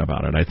something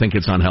about it. I think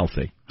it's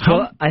unhealthy.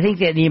 Well, I think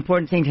that the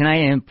important thing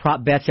tonight, and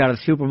prop bets out of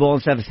the Super Bowl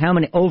and stuff, is how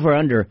many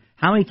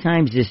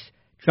times is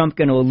Trump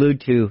going to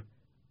allude to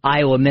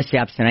Iowa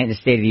mishaps tonight in the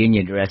State of the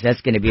Union address?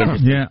 That's going to be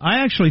interesting. Yeah,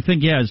 I actually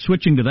think,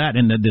 switching to that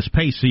and this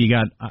pace, so you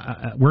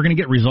got, we're going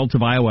to get results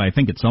of Iowa, I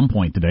think, at some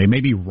point today,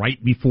 maybe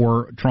right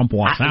before Trump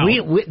walks out.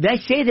 They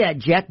say that,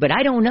 Jack, but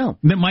I don't know.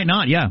 It might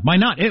not, might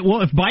not.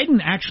 Well, if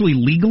Biden actually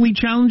legally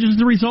challenges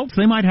the results,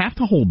 they might have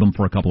to hold them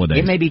for a couple of days.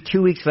 It may be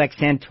 2 weeks like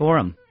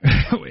Santorum.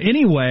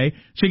 Anyway,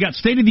 so you got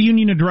State of the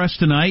Union address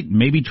tonight.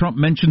 Maybe Trump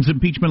mentions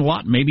impeachment a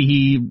lot. Maybe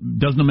he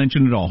doesn't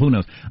mention it at all. Who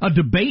knows? A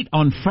debate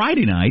on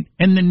Friday night,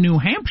 and then New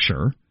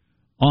Hampshire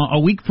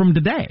a week from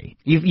today.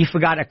 You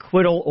forgot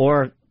acquittal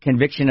or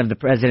conviction of the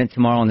president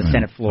tomorrow on the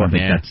Senate floor. I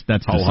think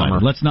that's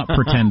decided. Let's not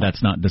pretend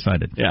that's not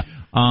decided. So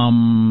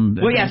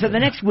the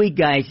next week,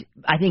 guys,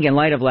 I think in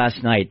light of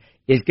last night,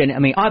 is going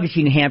to,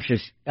 obviously New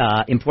Hampshire's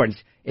importance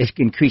is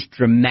increased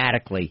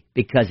dramatically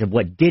because of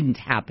what didn't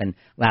happen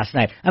last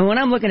night. When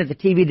I'm looking at the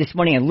TV this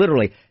morning, and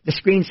literally the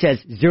screen says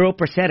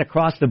 0%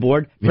 across the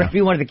board for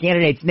every one of the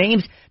candidates'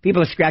 names,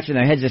 people are scratching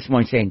their heads this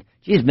morning saying,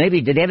 geez,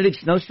 maybe, did they have a big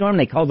snowstorm?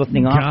 They called the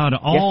thing off. God,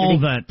 all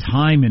that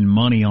time and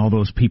money all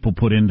those people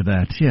put into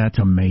that. Yeah, it's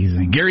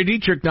amazing. Gary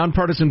Dietrich,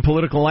 nonpartisan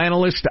political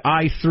analyst,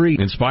 I3.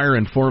 Inspire,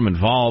 inform,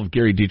 involve.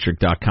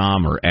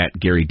 GaryDietrich.com or at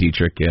Gary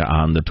Dietrich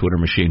on the Twitter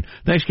machine.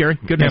 Thanks, Gary.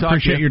 Good to talk to you.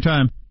 Appreciate your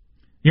time.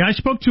 Yeah, I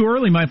spoke too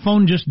early. My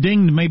phone just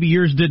dinged. Maybe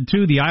yours did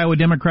too. The Iowa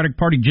Democratic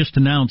Party just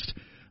announced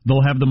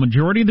they'll have the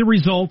majority of the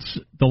results.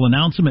 They'll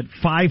announce them at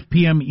 5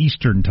 p.m.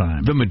 Eastern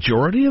time. The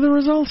majority of the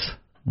results?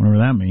 Whatever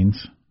that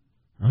means.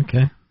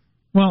 Okay.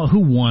 Well,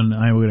 who won,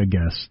 I would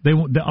guess.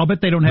 I'll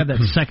bet they don't have that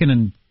second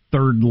and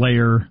third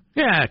layer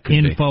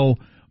info.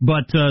 Be.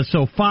 But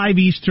so 5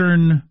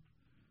 Eastern,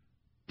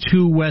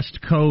 2 West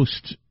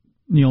Coast,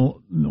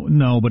 no,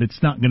 but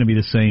it's not going to be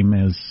the same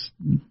as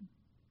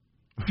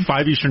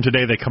 5 Eastern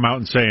today, they come out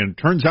and say, and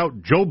turns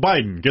out Joe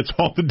Biden gets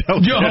all the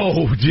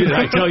delegates. Did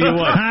I tell you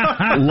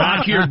what?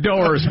 Lock your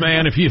doors,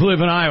 man, if you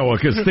live in Iowa,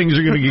 because things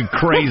are going to get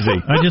crazy.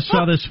 I just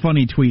saw this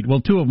funny tweet. Well,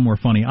 2 of them were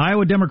funny.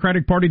 Iowa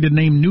Democratic Party to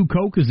name New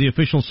Coke as the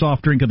official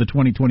soft drink of the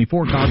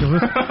 2024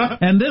 caucus.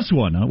 And this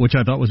one, which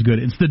I thought was good.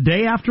 It's the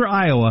day after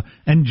Iowa,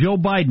 and Joe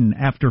Biden,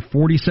 after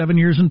 47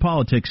 years in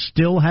politics,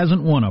 still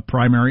hasn't won a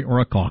primary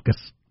or a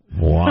caucus.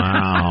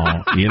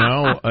 Wow.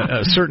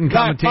 A certain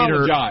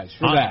commentator... I apologize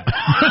for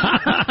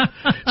that.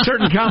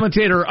 Certain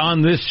commentator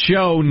on this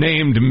show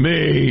named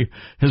me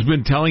has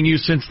been telling you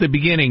since the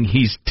beginning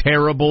he's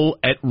terrible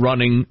at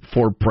running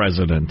for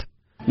president.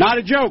 Not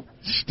a joke.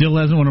 Still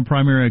hasn't won a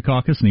primary or a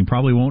caucus, and he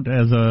probably won't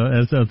as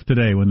of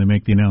today when they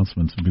make the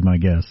announcements, would be my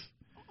guess.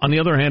 On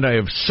the other hand, I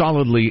have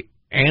solidly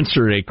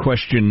answered a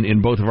question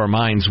in both of our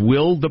minds.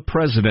 Will the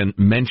president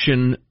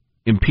mention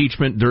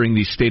impeachment during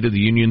the State of the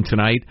Union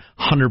tonight?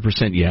 100%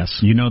 yes.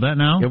 You know that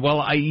now? Yeah, well,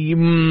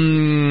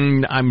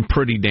 I'm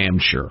pretty damn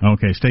sure.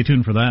 Okay, stay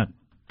tuned for that.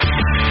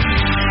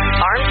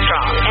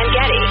 Armstrong and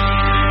Getty.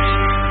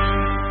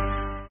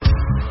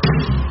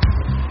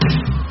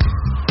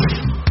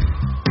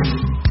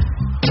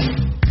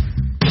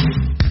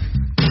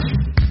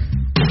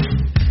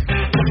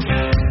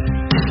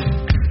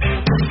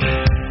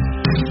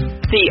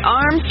 The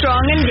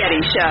Armstrong and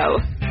Getty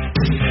Show.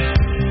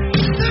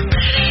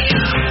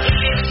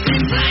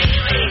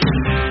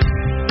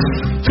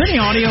 Is there any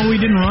audio we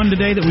didn't run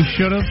today that we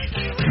should have?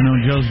 I know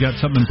Joe's got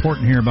something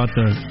important here about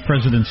the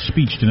president's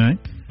speech tonight.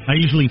 I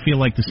usually feel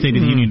like the State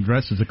of the Union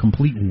address is a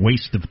complete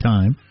waste of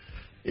time.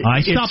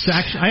 I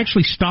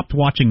actually stopped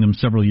watching them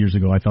several years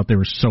ago. I thought they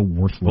were so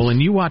worthless. Well,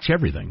 and you watch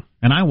everything.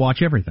 And I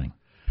watch everything.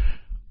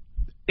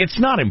 It's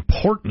not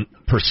important,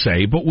 per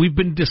se, but we've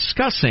been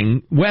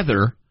discussing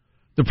whether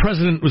the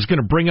president was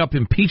going to bring up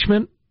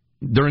impeachment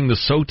during the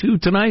SOTU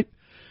tonight.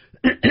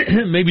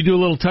 Maybe do a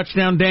little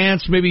touchdown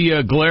dance, maybe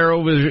glare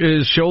over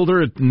his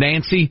shoulder at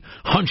Nancy,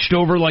 hunched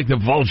over like the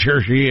vulture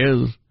she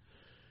is.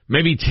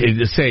 Maybe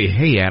say,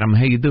 hey, Adam,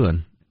 how you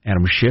doing?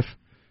 Adam Schiff.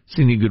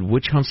 Seen any good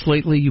witch hunts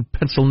lately, you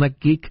pencil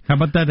neck geek? How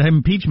about that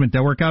impeachment?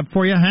 That work out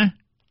for you, huh?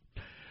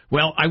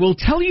 Well, I will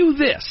tell you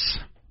this.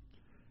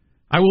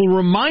 I will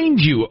remind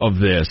you of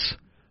this.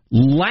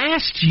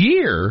 last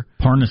year...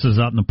 Parnas is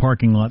out in the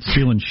parking lot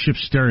stealing Schiff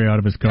stereo out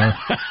of his car.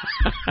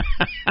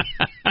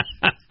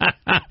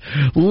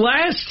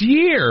 Last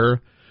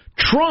year,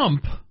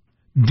 Trump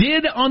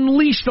did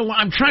unleash the...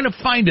 I'm trying to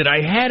find it.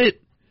 I had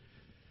it.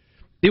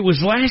 It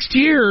was last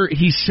year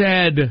he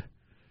said,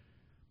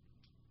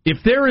 if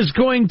there is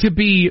going to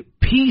be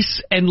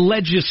peace and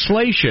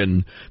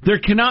legislation, there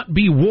cannot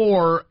be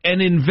war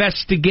and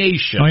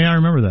investigation. Oh, yeah, I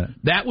remember that.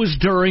 That was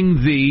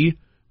during the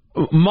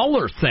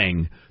Mueller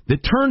thing that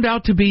turned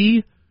out to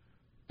be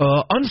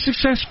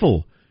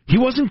unsuccessful. He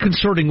wasn't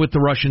consorting with the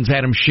Russians,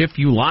 Adam Schiff,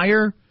 you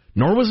liar,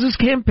 nor was his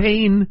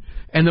campaign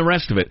and the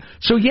rest of it.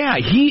 So, yeah,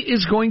 he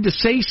is going to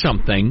say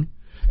something,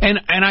 and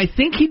I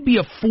think he'd be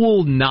a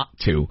fool not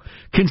to,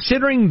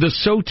 considering the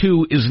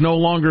SOTU is no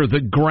longer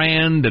the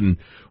grand and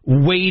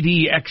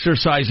weighty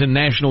exercise in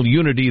national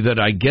unity that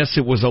I guess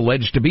it was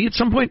alleged to be at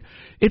some point.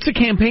 It's a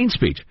campaign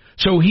speech.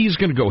 So he's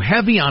going to go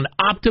heavy on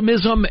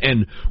optimism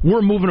and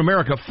we're moving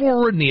America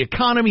forward and the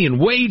economy and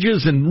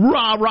wages and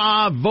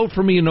rah-rah, vote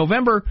for me in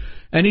November.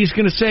 And he's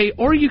going to say,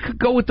 or you could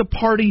go with the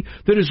party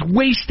that has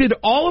wasted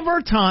all of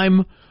our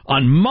time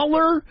on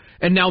Mueller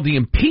and now the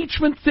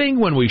impeachment thing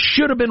when we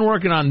should have been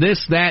working on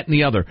this, that, and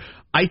the other.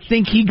 I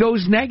think he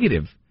goes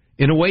negative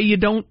in a way you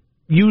don't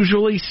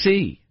usually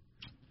see.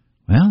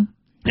 Well...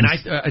 And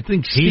I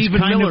think Stephen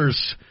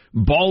Miller's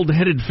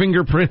bald-headed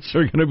fingerprints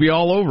are going to be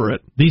all over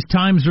it. These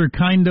times are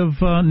kind of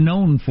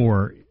known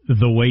for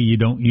the way you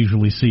don't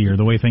usually see or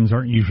the way things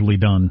aren't usually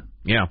done.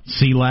 Yeah.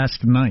 See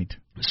last night.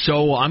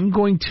 So I'm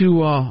going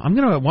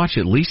to watch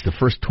at least the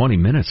first 20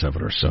 minutes of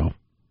it or so.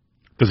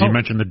 Does he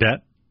mention the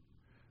debt?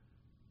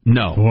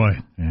 No. Boy,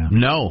 yeah.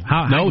 No.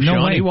 No,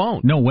 Sean, way. He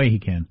won't. No way he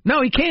can.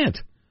 No, he can't.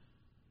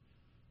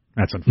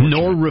 That's unfortunate.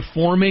 Nor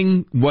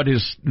reforming what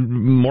is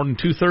more than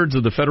two-thirds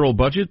of the federal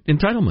budget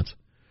entitlements.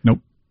 Nope.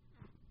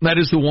 That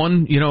is the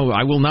one,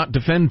 I will not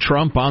defend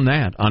Trump on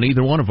that, on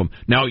either one of them.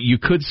 Now, you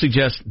could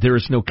suggest there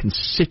is no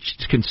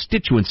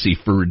constituency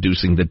for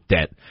reducing the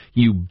debt,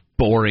 you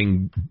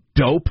boring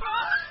dope.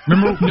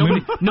 Remember,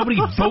 nobody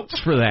votes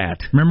for that.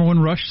 Remember when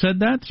Rush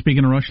said that?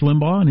 Speaking of Rush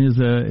Limbaugh and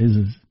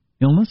his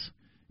illness?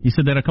 He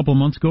said that a couple of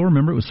months ago.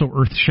 Remember, it was so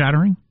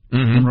earth-shattering?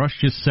 Mm-hmm. And Rush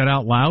just said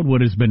out loud what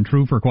has been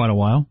true for quite a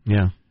while.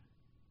 Yeah.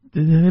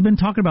 They've been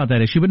talking about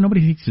that issue, but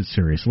nobody takes it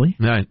seriously.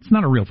 Right. It's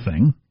not a real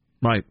thing.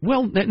 Right.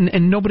 Well,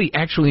 and nobody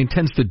actually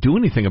intends to do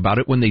anything about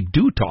it when they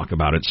do talk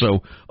about it.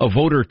 So a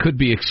voter could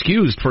be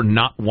excused for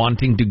not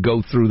wanting to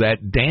go through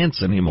that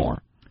dance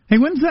anymore. Hey,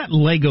 when's that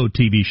Lego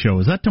TV show?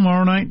 Is that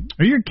tomorrow night?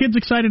 Are your kids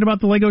excited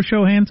about the Lego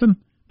show, Hanson?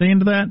 They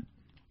into that?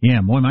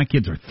 Yeah, boy, my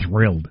kids are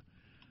thrilled.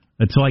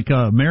 It's like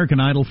American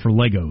Idol for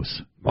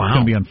Legos. Wow. It's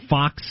going to be on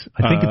Fox.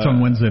 I think it's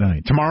on Wednesday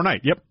night. Tomorrow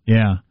night, yep.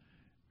 Yeah.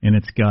 And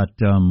it's got...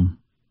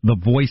 the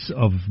voice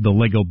of the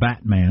Lego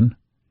Batman,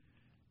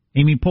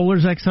 Amy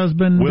Poehler's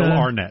ex-husband. Will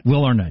Arnett.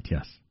 Will Arnett,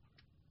 yes.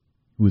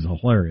 Who is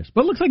hilarious.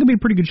 But it looks like it'd be a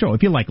pretty good show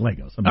if you like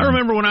Legos. I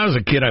remember when I was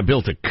a kid, I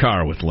built a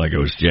car with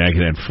Legos, Jack.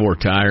 It had 4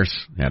 tires,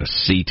 had a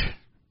seat.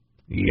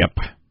 Yep.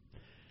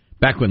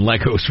 Back when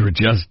Legos were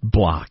just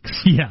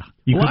blocks. Yeah.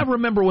 I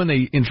remember when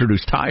they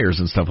introduced tires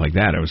and stuff like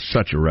that. It was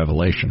such a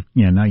revelation.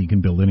 Yeah, now you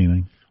can build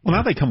anything. Well,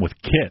 now they come with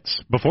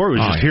kits. Before it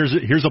was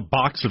here's a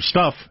box of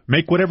stuff.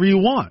 Make whatever you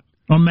want.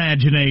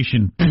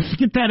 Imagination.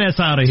 Get that S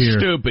out of here.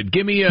 Stupid.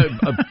 Give me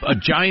a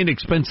giant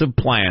expensive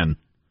plan.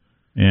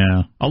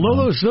 Yeah.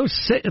 Although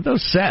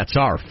those sets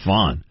are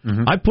fun.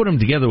 Mm-hmm. I put them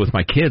together with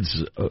my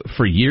kids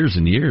for years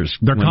and years.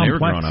 They're when complex. They were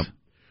growing up.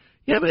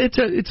 Yeah, but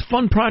it's a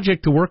fun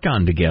project to work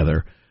on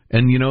together.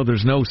 And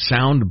there's no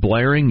sound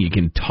blaring. You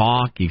can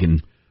talk. You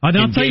can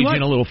engage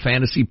in a little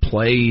fantasy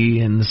play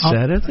in the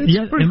set.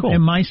 It's pretty cool.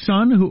 And my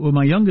son,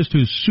 my youngest,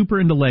 who's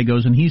super into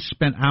Legos, and he's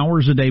spent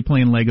hours a day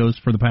playing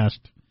Legos for the past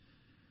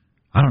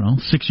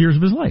 6 years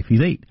of his life.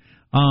 He's 8.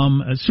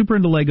 Super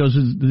into Legos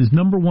is his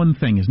number one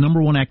thing, his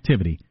number one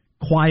activity.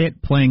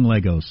 Quiet playing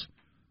Legos.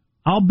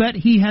 I'll bet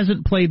he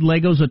hasn't played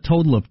Legos a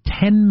total of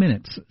 10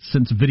 minutes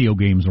since video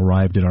games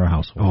arrived at our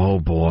household. Oh,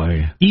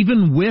 boy.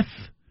 Even with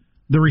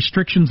the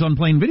restrictions on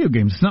playing video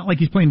games. It's not like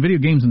he's playing video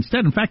games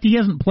instead. In fact, he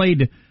hasn't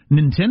played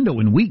Nintendo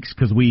in weeks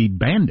because we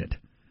banned it.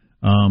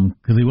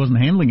 Because he wasn't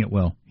handling it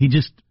well.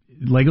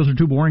 Legos are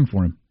too boring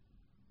for him.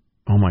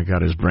 Oh, my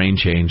God, his brain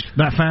changed.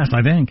 That fast,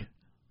 I think.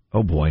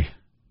 Oh, boy.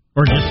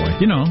 Or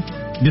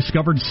just,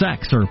 discovered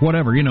sex or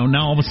whatever.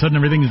 Now all of a sudden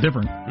everything is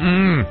different.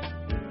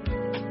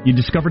 You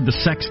discovered the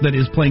sex that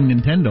is playing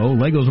Nintendo.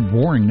 Legos are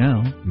boring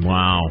now.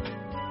 Wow.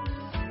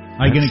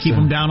 Are you going to keep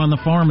them down on the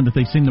farm and that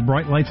they've seen the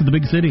bright lights of the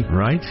big city?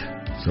 Right.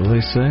 So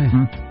they say.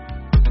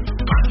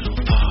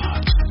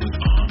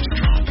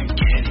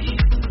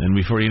 And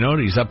before you know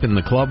it, he's up in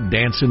the club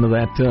dancing to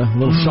that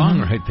little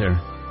song right there.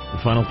 The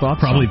final thought?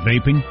 Probably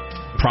vaping.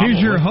 Probably.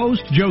 Here's your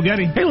host, Joe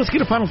Getty. Hey, let's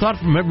get a final thought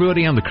from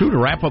everybody on the crew to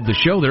wrap up the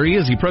show. There he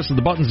is. He presses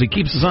the buttons. He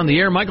keeps us on the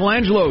air.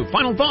 Michelangelo,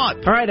 final thought.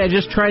 All right, I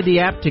just tried the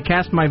app to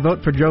cast my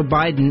vote for Joe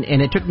Biden,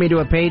 and it took me to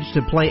a page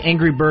to play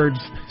Angry Birds,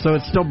 so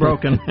it's still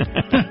broken.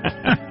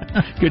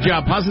 Good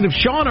job. Positive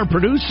Sean, our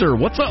producer.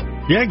 What's up?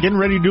 Yeah, getting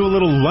ready to do a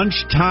little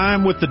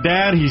lunchtime with the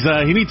dad. He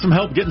needs some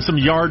help getting some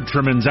yard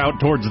trimmings out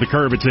towards the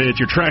curb. It's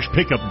your trash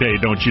pickup day,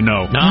 don't you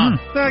know?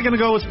 They're going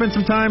to go spend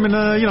some time and,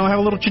 have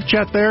a little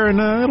chit-chat there, and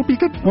it'll be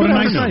good. What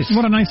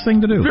a nice thing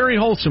to do. Very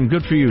wholesome.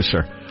 Good for you,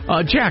 sir.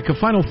 Jack, a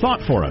final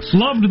thought for us.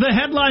 Loved the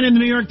headline in the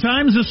New York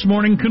Times this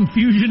morning,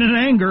 confusion and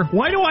anger.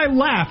 Why do I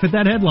laugh at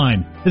that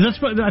headline?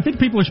 I think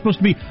people are supposed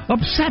to be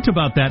upset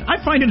about that.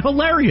 I find it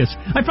hilarious.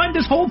 I find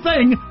this whole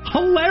thing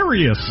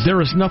hilarious.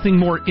 There is nothing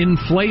more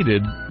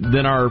inflated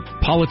than our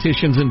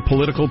politicians and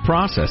political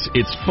process.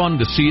 It's fun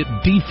to see it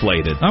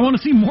deflated. I want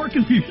to see more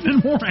confusion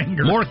and more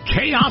anger. More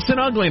chaos and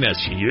ugliness.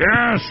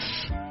 Yes!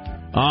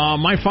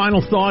 My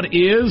final thought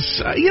is,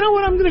 you know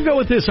what, I'm going to go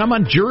with this. I'm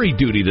on jury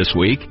duty this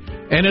week.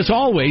 And as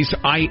always,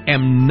 I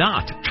am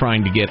not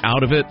trying to get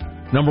out of it.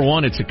 Number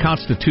one, it's a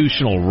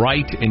constitutional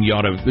right, and you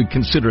ought to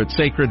consider it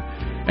sacred.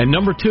 And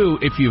number two,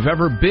 if you've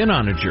ever been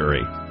on a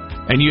jury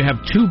and you have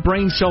two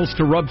brain cells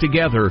to rub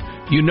together,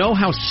 you know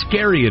how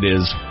scary it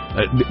is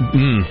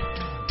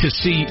to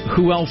see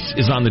who else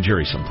is on the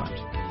jury sometimes.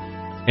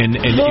 And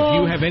if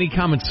you have any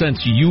common sense,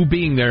 you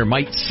being there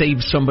might save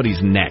somebody's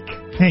neck.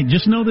 Hey,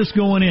 just know this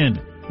going in.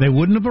 They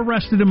wouldn't have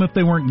arrested him if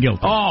they weren't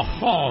guilty.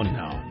 Oh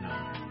no.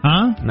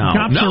 Huh? No.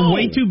 Cops are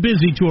way too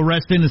busy to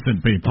arrest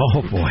innocent people.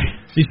 Oh, boy.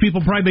 These people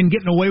probably been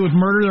getting away with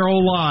murder their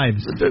whole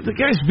lives. The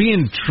guy's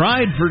being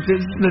tried for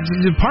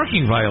the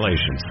parking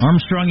violations.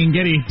 Armstrong and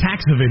Getty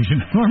tax evasion.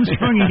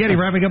 Armstrong and Getty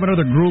wrapping up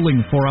another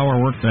grueling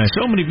 4-hour workday.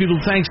 So many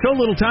people saying so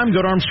little time.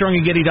 Go to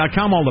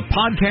ArmstrongandGetty.com. All the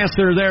podcasts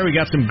that are there. We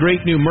got some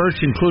great new merch,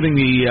 including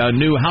the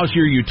new How's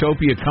Your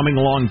Utopia Coming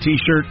Along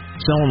t-shirt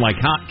selling like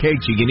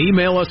hotcakes. You can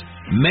email us.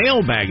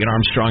 Mailbag at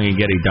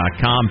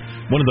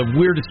ArmstrongandGetty.com. One of the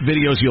weirdest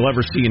videos you'll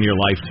ever see in your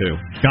life, too.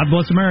 God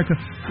bless America.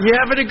 You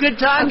having a good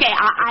time? Okay,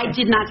 I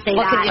did not say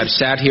that. I've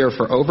sat here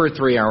for over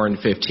 3 hours and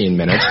 15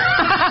 minutes.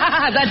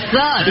 That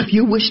sucks. If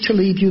you wish to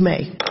leave, you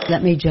may.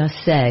 Let me just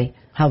say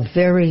how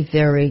very,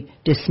 very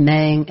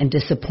dismaying and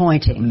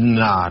disappointing.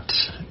 Not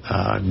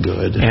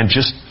good. And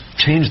just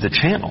change the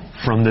channel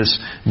from this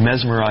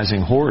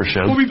mesmerizing horror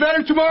show. We'll be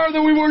better tomorrow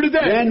than we were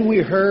today. Then we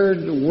heard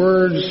the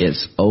words,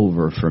 "It's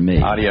over for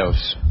me."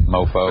 Adios,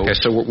 mofo. Okay,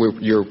 so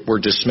we're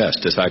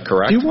dismissed. Is that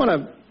correct? Do you want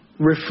to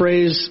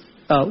rephrase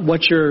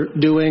what you're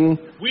doing?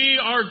 We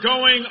are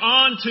going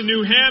on to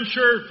New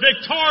Hampshire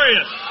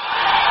victorious.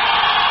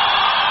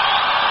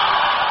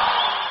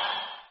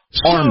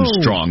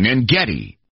 Armstrong and Getty.